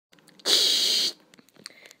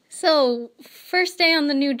So, first day on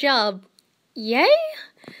the new job. Yay?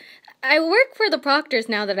 I work for the Proctors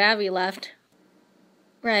now that Abby left.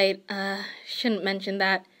 Right, shouldn't mention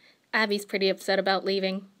that. Abby's pretty upset about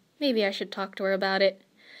leaving. Maybe I should talk to her about it.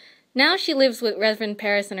 Now she lives with Reverend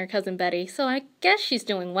Paris and her cousin Betty, so I guess she's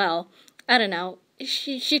doing well. I don't know.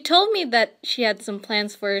 She told me that she had some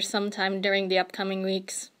plans for her sometime during the upcoming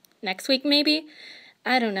weeks. Next week, maybe?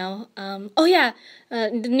 I don't know.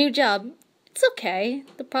 The new job. It's okay.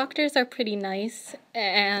 The Proctors are pretty nice,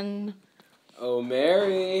 and... Oh,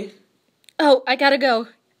 Mary. Oh, I gotta go.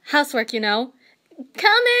 Housework, you know.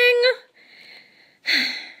 Coming!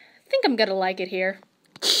 I think I'm gonna like it here.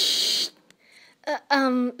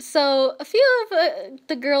 So a few of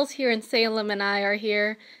the girls here in Salem and I are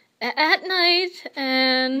here at night,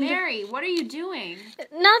 and... Mary, what are you doing?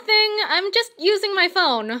 Nothing. I'm just using my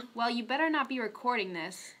phone. Well, you better not be recording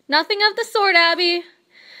this. Nothing of the sort, Abby.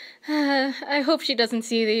 I hope she doesn't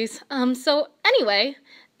see these. So anyway,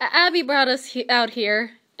 Abby brought us out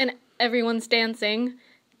here, and everyone's dancing.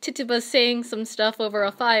 Tituba's saying some stuff over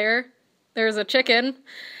a fire. There's a chicken.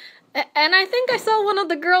 And I think I saw one of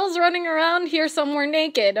the girls running around here somewhere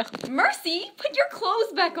naked. Mercy, put your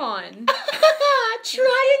clothes back on.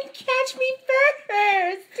 Try and catch me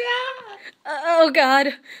first. Oh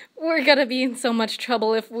God, we're gonna be in so much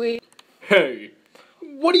trouble if we... Hey,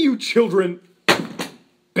 what are you children...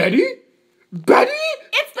 Betty? Betty?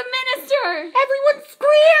 It's the minister! Everyone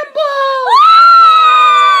scramble!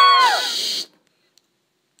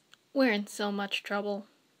 We're in so much trouble.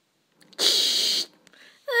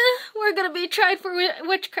 We're gonna be tried for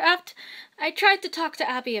witchcraft. I tried to talk to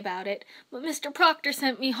Abby about it, but Mr. Proctor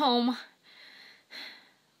sent me home.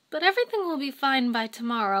 But everything will be fine by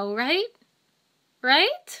tomorrow, right?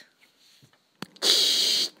 Right?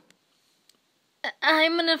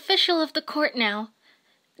 I'm an official of the court now.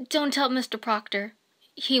 Don't tell Mr. Proctor.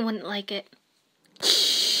 He wouldn't like it.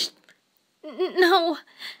 No,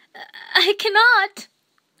 I cannot.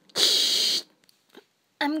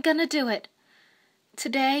 I'm gonna do it.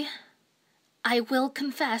 Today, I will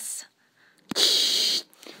confess.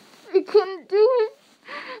 I couldn't do it.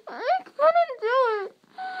 I couldn't do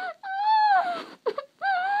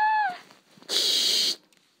it.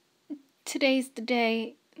 Today's the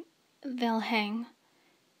day they'll hang.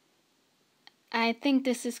 I think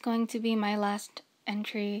this is going to be my last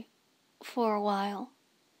entry for a while.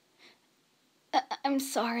 I'm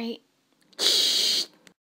sorry.